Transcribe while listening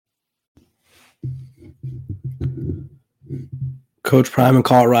Coach Prime and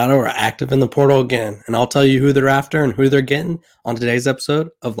Colorado are active in the portal again, and I'll tell you who they're after and who they're getting on today's episode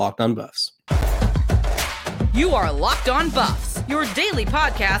of Locked On Buffs. You are Locked On Buffs, your daily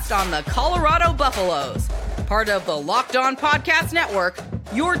podcast on the Colorado Buffaloes. Part of the Locked On Podcast Network,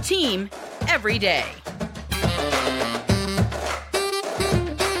 your team every day.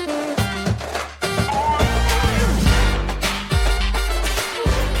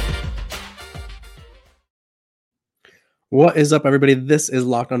 What is up, everybody? This is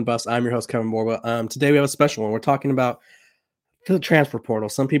Locked On Buffs. I'm your host, Kevin Borba. Today we have a special one. We're talking about the transfer portal.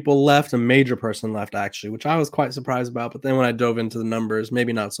 Some people left, a major person left, actually, which I was quite surprised about. But then when I dove into the numbers,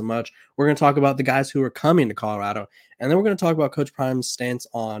 maybe not so much. We're going to talk about the guys who are coming to Colorado. And then we're going to talk about Coach Prime's stance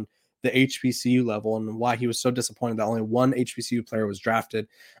on the HBCU level and why he was so disappointed that only one HBCU player was drafted.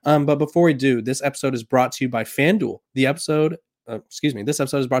 But before we do, this episode is brought to you by FanDuel. This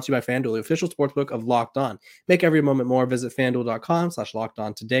episode is brought to you by FanDuel, the official sportsbook of Locked On. Make every moment more. Visit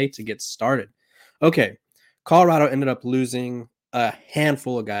FanDuel.com/LockedOn today to get started. Okay, Colorado ended up losing a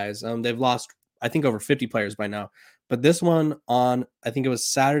handful of guys. They've lost, I think, over 50 players by now. But this one on, I think it was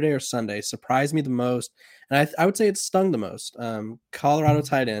Saturday or Sunday, surprised me the most. And I would say it stung the most. Colorado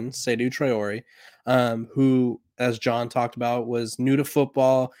tight end, Seydou Traore, who, as John talked about, was new to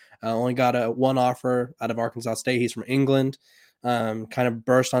football, only got one offer out of Arkansas State. He's from England. Kind of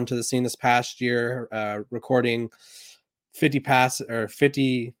burst onto the scene this past year, recording 50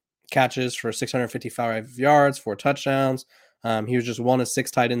 catches for 655 yards, 4 touchdowns. He was just one of 6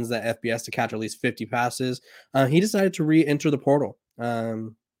 tight ends at FBS to catch at least 50 passes. He decided to re-enter the portal.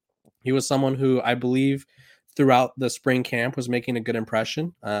 He was someone who I believe throughout the spring camp was making a good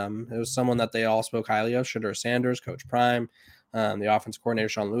impression. It was someone that they all spoke highly of. Deion Sanders, Coach Prime, the offense coordinator,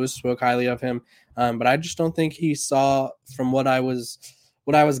 Sean Lewis, spoke highly of him. But I just don't think he saw, from what I was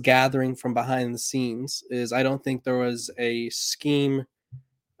gathering from behind the scenes, is I don't think there was a scheme.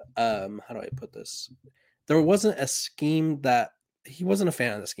 How do I put this? There wasn't a scheme that he wasn't a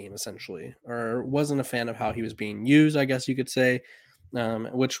fan of the scheme, essentially, or wasn't a fan of how he was being used, I guess you could say,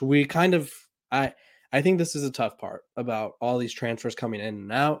 which we kind of, I think this is a tough part about all these transfers coming in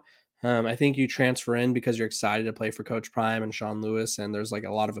and out. I think you transfer in because you're excited to play for Coach Prime and Sean Lewis, and there's like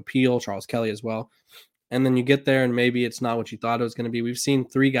a lot of appeal, Charles Kelly as well. And then you get there and maybe it's not what you thought it was going to be. We've seen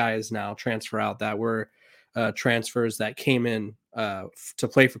 3 guys now transfer out that were transfers that came in to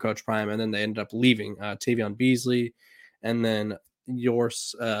play for Coach Prime, and then they ended up leaving. Tavion Beasley, and then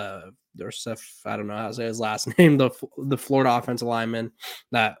Yorsef, I don't know how to say his last name, the Florida offensive lineman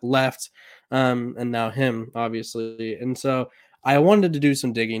that left, and now him, obviously. And so I wanted to do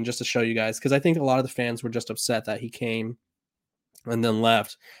some digging just to show you guys, because I think a lot of the fans were just upset that he came and then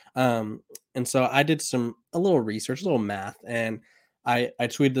left. And so I did a little research, a little math, and I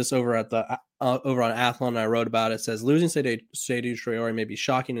tweeted this over at the over on Athlon, and I wrote about it. It says losing Seydou Traore may be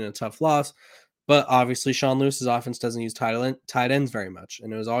shocking and a tough loss, but obviously Sean Lewis's offense doesn't use tight ends very much,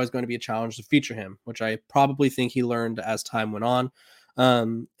 and it was always going to be a challenge to feature him, which I probably think he learned as time went on.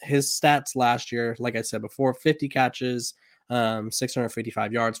 His stats last year, like I said before, 50 catches,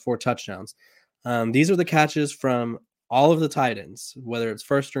 655 yards, 4 touchdowns. These are the catches from all of the tight ends, whether it's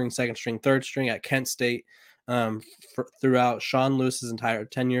first string, second string, third string at Kent State, throughout Sean Lewis's entire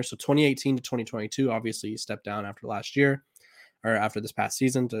tenure. So 2018 to 2022, obviously he stepped down after last year, or after this past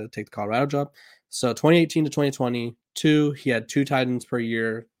season, to take the Colorado job. So 2018 to 2022, he had 2 tight ends per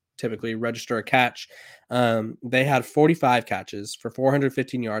year, typically register a catch. They had 45 catches for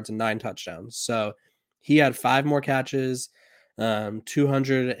 415 yards and 9 touchdowns. So he had 5 more catches,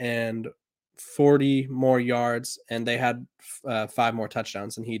 240 more yards, and they had 5 more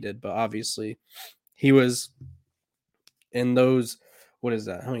touchdowns than he did. But obviously he was in those, what is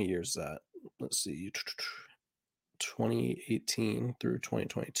that? How many years is that? Let's see, 2018 through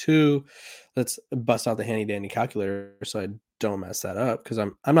 2022. Let's bust out the handy dandy calculator so I don't mess that up, because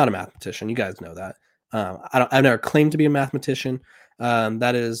I'm not a mathematician. You guys know that. I've never claimed to be a mathematician.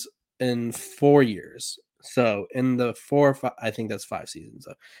 That is in 4 years. So in the 4 or 5, I think that's 5 seasons.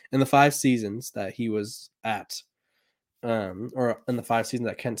 So in the 5 seasons that he was at, or in the 5 seasons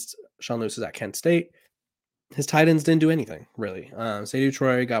that Sean Lewis was at Kent State, his tight ends didn't do anything, really. Seydou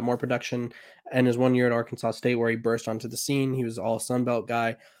Traore got more production in his 1 year at Arkansas State, where he burst onto the scene. He was all Sun Belt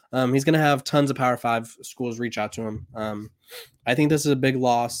guy. He's going to have tons of Power 5 schools reach out to him. I think this is a big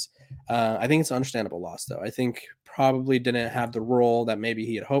loss. I think it's an understandable loss, though. I think probably didn't have the role that maybe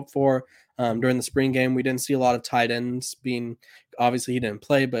he had hoped for. During the spring game, we didn't see a lot of tight ends being, obviously he didn't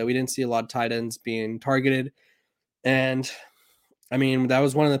play, but we didn't see a lot of tight ends being targeted. And I mean, that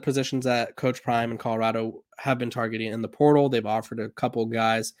was one of the positions that Coach Prime and Colorado have been targeting in the portal. They've offered a couple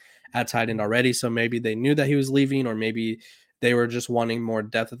guys at tight end already. So maybe they knew that he was leaving, or maybe They were just wanting more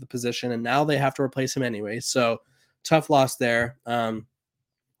depth at the position, and now they have to replace him anyway. So tough loss there.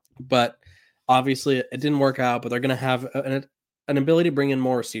 But obviously it didn't work out, but they're going to have an ability to bring in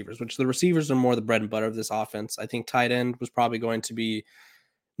more receivers, which the receivers are more the bread and butter of this offense. I think tight end was probably going to be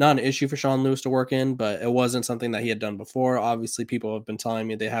not an issue for Sean Lewis to work in, but it wasn't something that he had done before. Obviously, people have been telling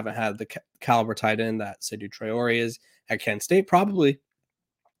me they haven't had the caliber tight end that Seydou Traore is at Kent State, probably,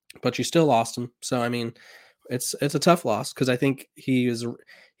 but you still lost him. So, I mean, it's a tough loss because I think he was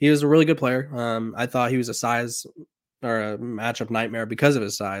a really good player. I thought he was a size or a matchup nightmare because of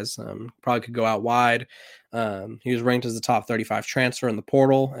his size. Probably could go out wide. He was ranked as the top 35 transfer in the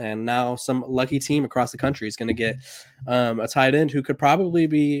portal, and now some lucky team across the country is going to get a tight end who could probably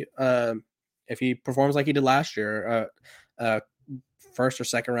be, if he performs like he did last year, first or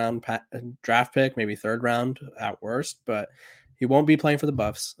second round draft pick, maybe third round at worst, but he won't be playing for the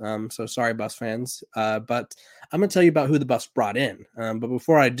Buffs. So sorry, Buffs fans. But I'm going to tell you about who the Buffs brought in. But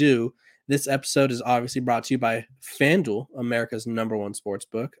before I do, this episode is obviously brought to you by FanDuel, America's #1 sports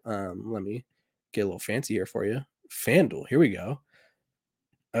book. Let me get a little fancy here for you. FanDuel, here we go.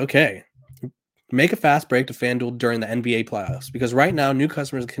 Okay. Make a fast break to FanDuel during the NBA playoffs because right now new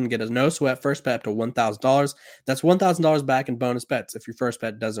customers can get a no-sweat first bet up to $1,000. That's $1,000 back in bonus bets if your first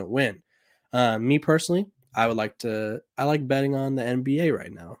bet doesn't win. Me personally, I like betting on the NBA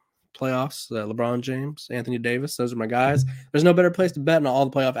right now. Playoffs, LeBron James, Anthony Davis, those are my guys. There's no better place to bet on all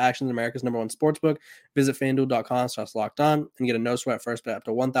the playoff actions in America's #1 sportsbook. Visit FanDuel.com/lockedon and get a no-sweat first bet up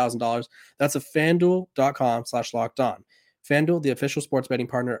to $1,000. That's a FanDuel.com/lockedon. FanDuel, the official sports betting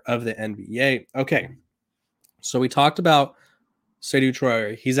partner of the NBA. Okay, so we talked about Seydou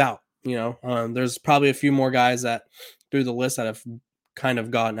Traore. He's out. There's probably a few more guys that through the list that have kind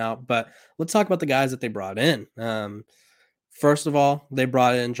of gotten out, but let's talk about the guys that they brought in. First of all, they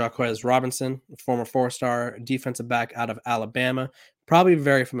brought in Jaquez Robinson, former 4-star defensive back out of Alabama, probably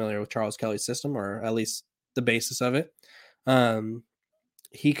very familiar with Charles Kelly's system, or at least the basis of it.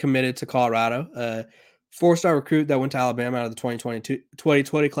 He committed to Colorado, a 4-star recruit that went to Alabama out of the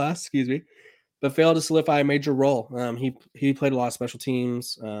 2020 class, but failed to solidify a major role. He played a lot of special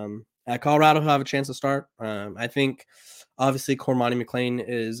teams. At Colorado, he'll have a chance to start. I think, obviously, Cormani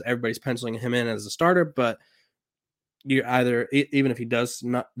McClain everybody's penciling him in as a starter, but you either, even if he does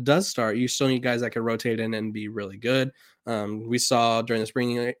start, you still need guys that can rotate in and be really good. We saw during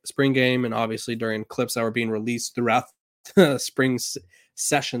the spring game and obviously during clips that were being released throughout the spring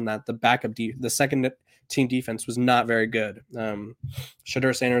session that the backup, the second team defense was not very good.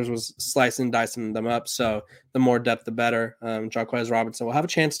 Shadur Sanders was slicing and dicing them up. So the more depth, the better. Jaquez Robinson will have a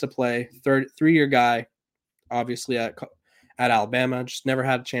chance to play. 3-year guy, obviously at Alabama, just never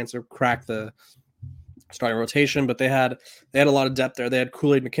had a chance to crack the starting rotation, but they had a lot of depth there. They had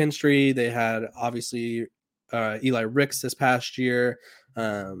Kool-Aid McKinstry. They had obviously Eli Ricks this past year.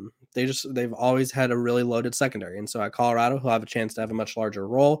 They've always had a really loaded secondary. And so at Colorado, he'll have a chance to have a much larger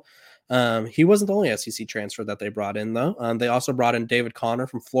role. He wasn't the only SEC transfer that they brought in, though. They also brought in David Connor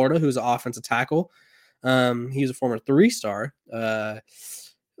from Florida, who's an offensive tackle. He's a former 3-star. A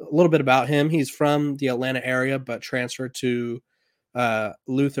little bit about him. He's from the Atlanta area, but transferred to from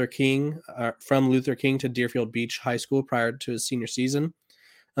Luther King to Deerfield Beach High School prior to his senior season.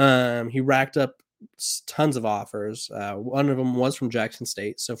 He racked up tons of offers. One of them was from Jackson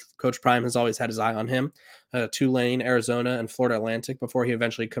State, so Coach Prime has always had his eye on him. Tulane, Arizona, and Florida Atlantic before he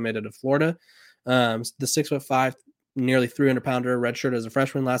eventually committed to Florida. The 6'5", nearly 300-pounder redshirt as a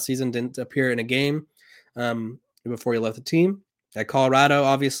freshman last season didn't appear in a game before he left the team. At Colorado,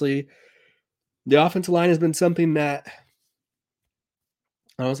 obviously, the offensive line has been something that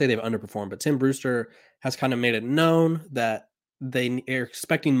I don't say they've underperformed, but Tim Brewster has kind of made it known that they are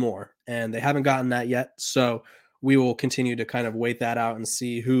expecting more, and they haven't gotten that yet. So we will continue to kind of wait that out and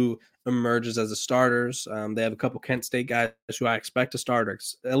see who emerges as the starters. They have a couple Kent State guys who I expect to start, or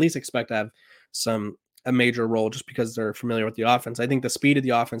at least expect to have a major role just because they're familiar with the offense. I think the speed of the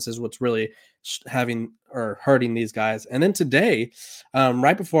offense is what's really hurting these guys. And then today,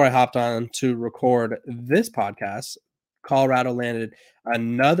 right before I hopped on to record this podcast, Colorado landed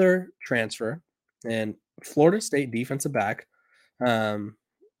another transfer and Florida State defensive back. Let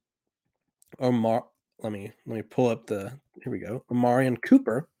me pull up here we go. Amarian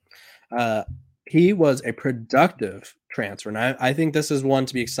Cooper. He was a productive transfer, and I think this is one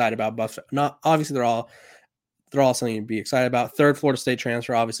to be excited about. But not obviously they're all something to be excited about. Third Florida State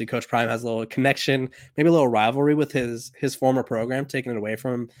transfer. Obviously, Coach Prime has a little connection, maybe a little rivalry with his former program, taking it away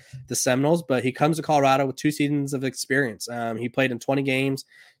from the Seminoles. But he comes to Colorado with 2 seasons of experience. He played in 20 games,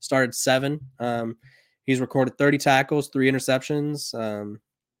 started 7. He's recorded 30 tackles, 3 interceptions.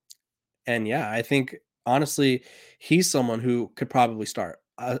 And yeah, I think honestly, he's someone who could probably start.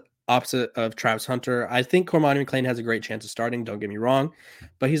 Opposite of Travis Hunter, I think Cormani McClain has a great chance of starting. Don't get me wrong,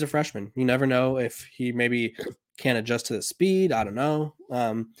 but he's a freshman. You never know if he maybe can't adjust to the speed. I don't know.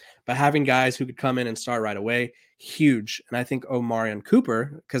 But having guys who could come in and start right away, huge. And I think Omarion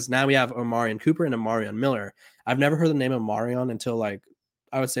Cooper, because now we have Omarion Cooper and Omarion Miller. I've never heard the name of Omarion until like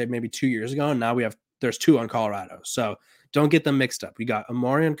I would say maybe 2 years ago, and now there's two on Colorado. So don't get them mixed up. We got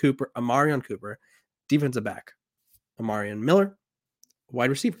Omarion Cooper, defensive back, Omarion Miller,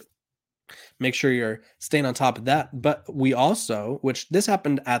 wide receiver. Make sure you're staying on top of that. But we also, which this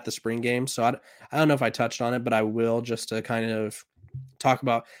happened at the spring game, so I don't know if I touched on it, but I will just to kind of talk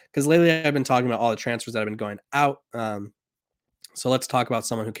about, because lately I've been talking about all the transfers that have been going out. So let's talk about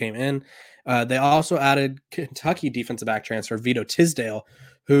someone who came in. They also added Kentucky defensive back transfer Vito Tisdale,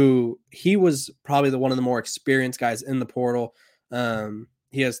 who he was probably one of the more experienced guys in the portal.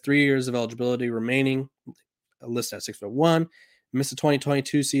 He has 3 years of eligibility remaining, listed at 6'1". Missed the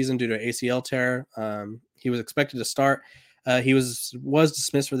 2022 season due to ACL tear. He was expected to start. He was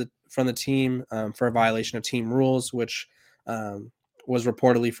dismissed from the team for a violation of team rules, which was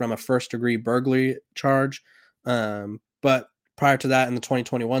reportedly from a first-degree burglary charge. But prior to that, in the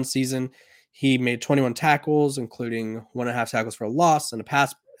 2021 season, he made 21 tackles, including 1.5 tackles for a loss and a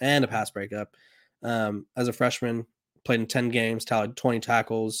pass breakup. As a freshman, played in 10 games, tallied 20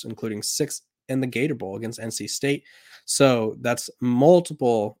 tackles, including 6 in the Gator Bowl against NC State. So that's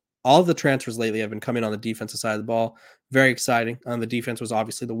multiple. All of the transfers lately have been coming on the defensive side of the ball. Very exciting. The defense was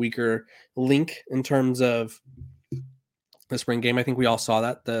obviously the weaker link in terms of the spring game. I think we all saw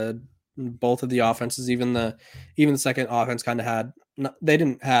that both of the offenses, even the second offense, kind of had. They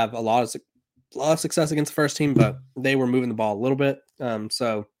didn't have a lot of success against the first team, but they were moving the ball a little bit.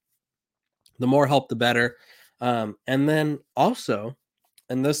 So the more help, the better. And then also,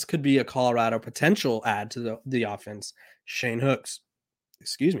 and this could be a Colorado potential add to the offense, Shane Hooks.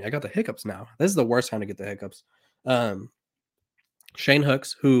 Excuse me, I got the hiccups now. This is the worst time to get the hiccups. Shane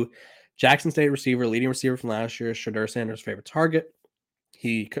Hooks, who Jackson State receiver, leading receiver from last year, Shadur Sanders' favorite target.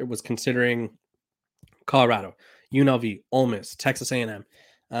 He was considering Colorado, UNLV, Ole Miss, Texas A&M,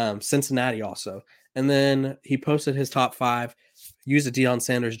 Cincinnati also. And then he posted his top 5, used a Deion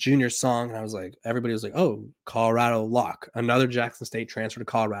Sanders Jr. song, and everybody was like, oh, Colorado lock. Another Jackson State transfer to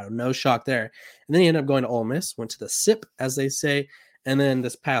Colorado. No shock there. And then he ended up going to Ole Miss, went to the SIP, as they say. And then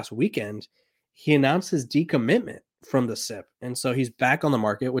this past weekend, he announced his decommitment from the SIP. And so he's back on the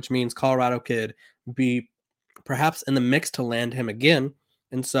market, which means Colorado could be perhaps in the mix to land him again.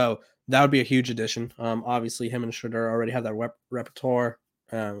 And so that would be a huge addition. Obviously, him and Shadur already have that rapport,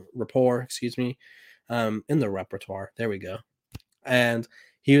 in the repertoire. There we go. And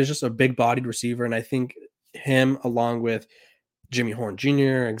he was just a big-bodied receiver, and I think him, along with Jimmy Horn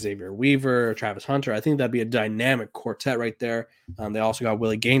Jr., Xavier Weaver, Travis Hunter, I think that'd be a dynamic quartet right there. They also got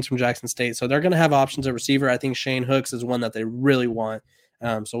Willie Gaines from Jackson State, so they're going to have options at receiver. I think Shane Hooks is one that they really want,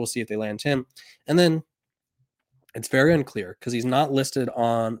 so we'll see if they land him. And then it's very unclear because he's not listed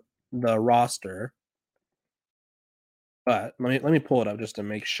on the roster, but let me pull it up just to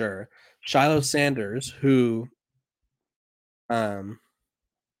make sure. Shiloh Sanders, who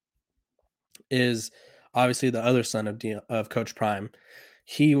is obviously the other son of Coach Prime.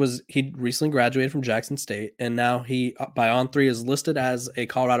 He recently graduated from Jackson State, and now he by On3 is listed as a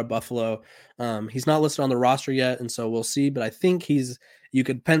Colorado Buffalo. He's not listed on the roster yet, and so we'll see. But I think you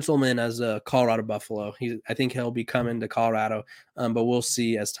could pencil him in as a Colorado Buffalo. I think he'll be coming to Colorado, but we'll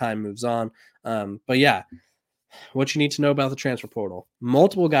see as time moves on. But yeah, what you need to know about the transfer portal: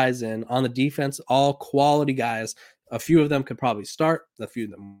 multiple guys in on the defense, all quality guys. A few of them could probably start. A few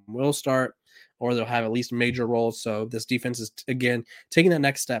of them will start, or they'll have at least major roles. So this defense is, again, taking that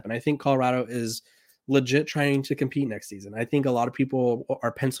next step. And I think Colorado is legit trying to compete next season. I think a lot of people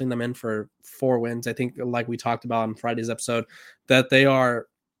are penciling them in for 4 wins. I think, like we talked about on Friday's episode, that they are,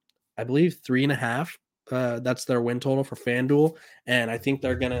 I believe, 3.5. That's their win total for FanDuel. And I think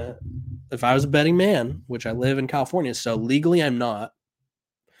they're going to, if I was a betting man, which I live in California, so legally I'm not,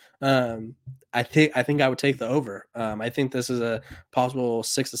 I think I would take the over. I think this is a possible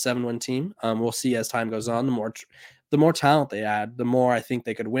 6 to 7 win team. We'll see as time goes on. The more talent they add, the more I think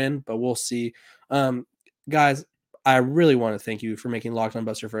they could win. But we'll see. Guys, I really want to thank you for making Locked On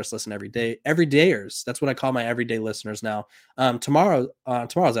Buffs your first listen every day. Everydayers. That's what I call my everyday listeners now. Tomorrow's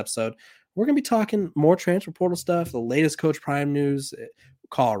episode, we're gonna be talking more transfer portal stuff, the latest Coach Prime news,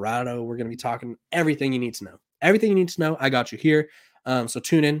 Colorado. We're gonna be talking everything you need to know. Everything you need to know, I got you here. So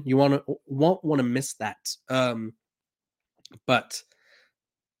tune in. You won't want to miss that. But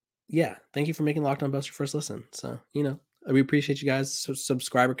yeah, thank you for making Locked On Buffs your first listen. So, We appreciate you guys.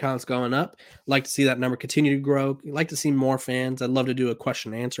 Subscriber counts going up. Like to see that number continue to grow. Like to see more fans. I'd love to do a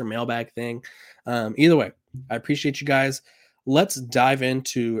question and answer mailbag thing. Either way, I appreciate you guys. Let's dive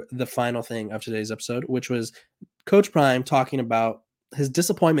into the final thing of today's episode, which was Coach Prime talking about his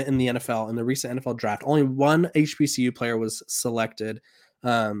disappointment in the NFL in the recent NFL draft. Only one HBCU player was selected.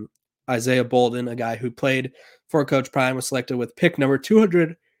 Isaiah Bolden, a guy who played for Coach Prime, was selected with pick number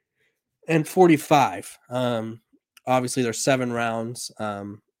 245. Obviously, there's 7 rounds,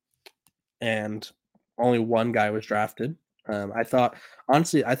 and only one guy was drafted. I thought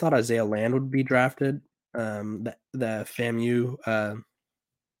Isaiah Land would be drafted. The FAMU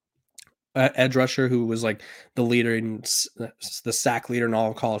edge rusher who was like the leader in the sack leader in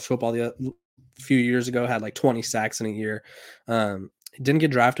all of college football a few years ago, had like 20 sacks in a year. He didn't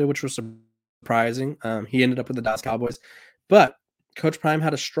get drafted, which was surprising. He ended up with the Dallas Cowboys, but Coach Prime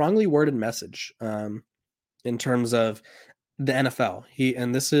had a strongly worded message in terms of the NFL.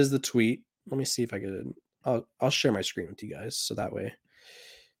 And this is the tweet. Let me see if I can. I'll share my screen with you guys so that way.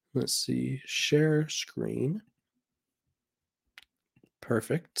 Let's see. Share screen.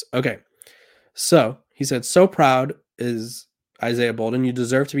 Perfect. Okay. So he said, "So proud is Isaiah Bolden. You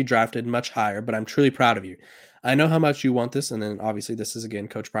deserve to be drafted much higher, but I'm truly proud of you. I know how much you want this." And then obviously this is again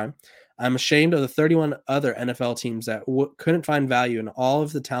Coach Prime. "I'm ashamed of the 31 other NFL teams that couldn't find value in all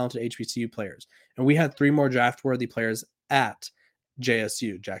of the talented HBCU players. And we had 3 more draft-worthy players at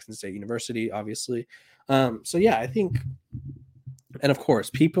JSU, Jackson State University, obviously." So yeah, I think, and of course,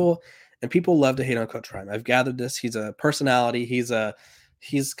 people love to hate on Coach Prime. I've gathered this. He's a personality.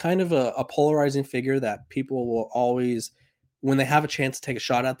 He's kind of a polarizing figure that people will always, when they have a chance to take a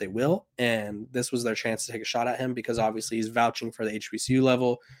shot at, they will. And this was their chance to take a shot at him because obviously he's vouching for the HBCU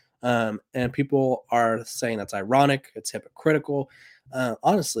level. And people are saying that's ironic. It's hypocritical.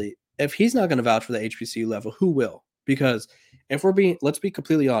 Honestly, if he's not going to vouch for the HBCU level, who will? Because let's be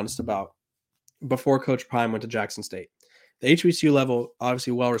completely honest about before Coach Prime went to Jackson State, the HBCU level,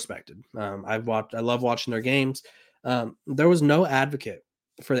 obviously well respected. I love watching their games. There was no advocate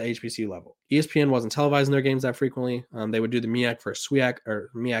for the HBCU level. ESPN wasn't televising their games that frequently. They would do the MEAC for SWAC or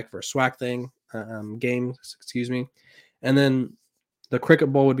MEAC for SWAC thing, games, excuse me. And then the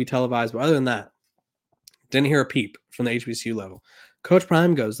Cricket Bowl would be televised. But other than that, didn't hear a peep from the HBCU level. Coach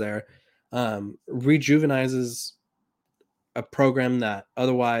Prime goes there, rejuvenizes a program that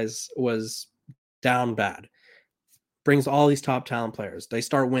otherwise was down bad, brings all these top talent players. They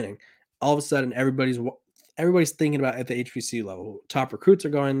start winning. All of a sudden, everybody's thinking about at the HBCU level. Top recruits are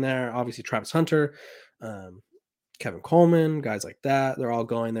going there. Obviously, Travis Hunter, Kevin Coleman, guys like that. They're all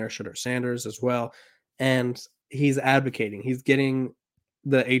going there. Deion Sanders as well. And he's advocating. He's getting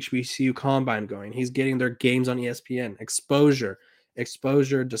the HBCU combine going. He's getting their games on ESPN. Exposure,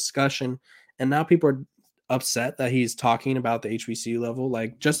 discussion. And now people are upset that he's talking about the HBCU level.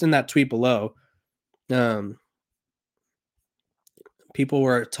 Like just in that tweet below, people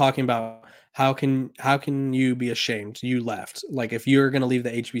were talking about how can you be ashamed you left? Like if you're going to leave the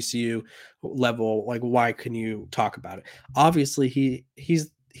HBCU level, like why can you talk about it? Obviously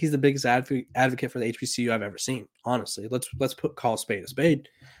he's the biggest advocate for the HBCU I've ever seen. Honestly, let's call a spade a spade.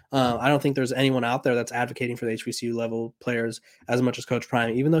 I don't think there's anyone out there that's advocating for the HBCU level players as much as Coach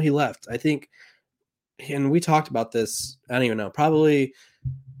Prime, even though he left. I think, and we talked about this, I don't even know, probably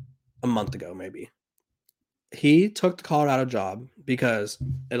a month ago, maybe. He took the Colorado job because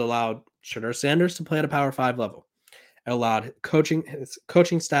it allowed Deion Sanders to play at a Power 5 level. It allowed his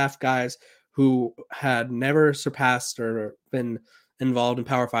coaching staff guys who had never surpassed or been involved in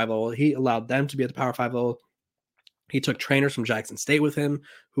Power 5 level. He allowed them to be at the Power 5 level. He took trainers from Jackson State with him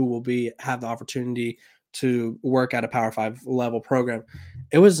who will have the opportunity to work at a Power 5 level program.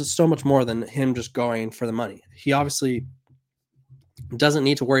 It was so much more than him just going for the money. He obviously doesn't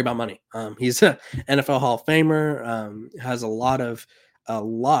need to worry about money. He's an NFL Hall of Famer, has a lot of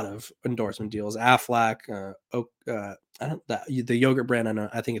endorsement deals. Aflac, the yogurt brand,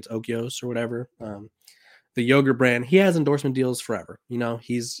 I think it's Okios or whatever. The yogurt brand, he has endorsement deals forever. You know,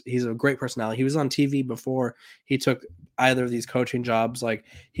 he's a great personality. He was on TV before he took either of these coaching jobs. Like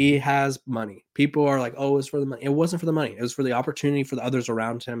he has money. People are like, oh, it's for the money. It wasn't for the money. It was for the opportunity for the others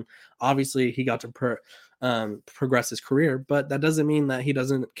around him. Obviously, he got to progress his career, but that doesn't mean that he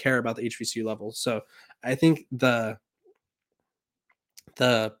doesn't care about the HBCU level. So I think the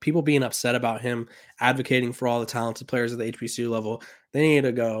people being upset about him advocating for all the talented players at the HBCU level, they need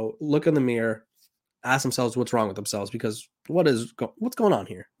to go look in the mirror, ask themselves what's wrong with themselves, because what's going on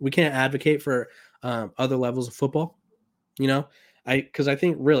here? We can't advocate for other levels of football, you know. Because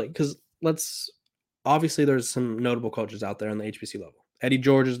obviously there's some notable coaches out there on the HBCU level. Eddie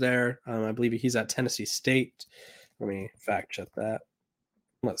George is there. I believe he's at Tennessee State. Let me fact check that.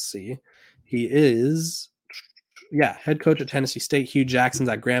 Let's see. He is, head coach at Tennessee State. Hugh Jackson's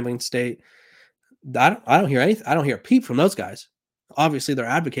at Grambling State. I don't hear anything. I don't hear a peep from those guys. Obviously, they're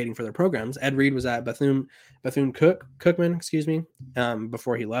advocating for their programs. Ed Reed was at Bethune Cookman,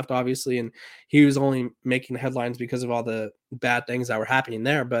 before he left, obviously, and he was only making headlines because of all the bad things that were happening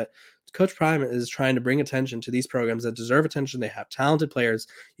there. But Coach Prime is trying to bring attention to these programs that deserve attention. They have talented players.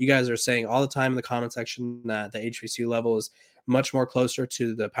 You guys are saying all the time in the comment section that the HBCU level is much more closer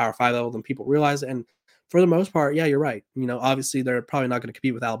to the Power 5 level than people realize. And for the most part, yeah, you're right. Obviously, they're probably not going to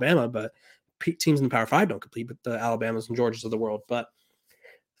compete with Alabama, but teams in the Power 5 don't compete with the Alabamas and Georgias of the world. But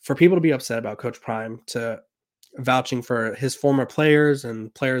for people to be upset about Coach Prime, to vouching for his former players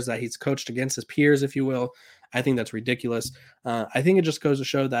and players that he's coached against, his peers, if you will, I think that's ridiculous. I think it just goes to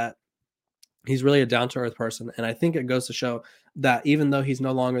show that he's really a down-to-earth person. And I think it goes to show that even though he's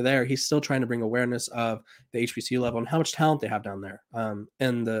no longer there, he's still trying to bring awareness of the HBCU level and how much talent they have down there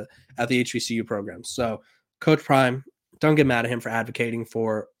at the HBCU programs. So Coach Prime, don't get mad at him for advocating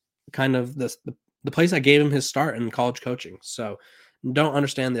for kind of the place that gave him his start in college coaching. So don't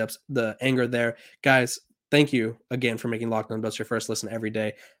understand the anger there. Guys, thank you again for making Locked On Buffs your first listen every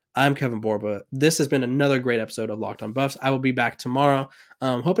day. I'm Kevin Borba. This has been another great episode of Locked On Buffs. I will be back tomorrow.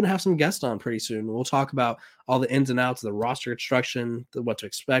 Hoping to have some guests on pretty soon. We'll talk about all the ins and outs of the roster construction, what to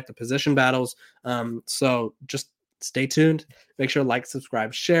expect, the position battles. So just stay tuned. Make sure to like,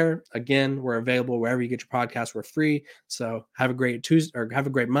 subscribe, share. Again, we're available wherever you get your podcasts. We're free. So have a great Tuesday or have a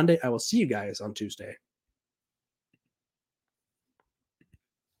great Monday. I will see you guys on Tuesday.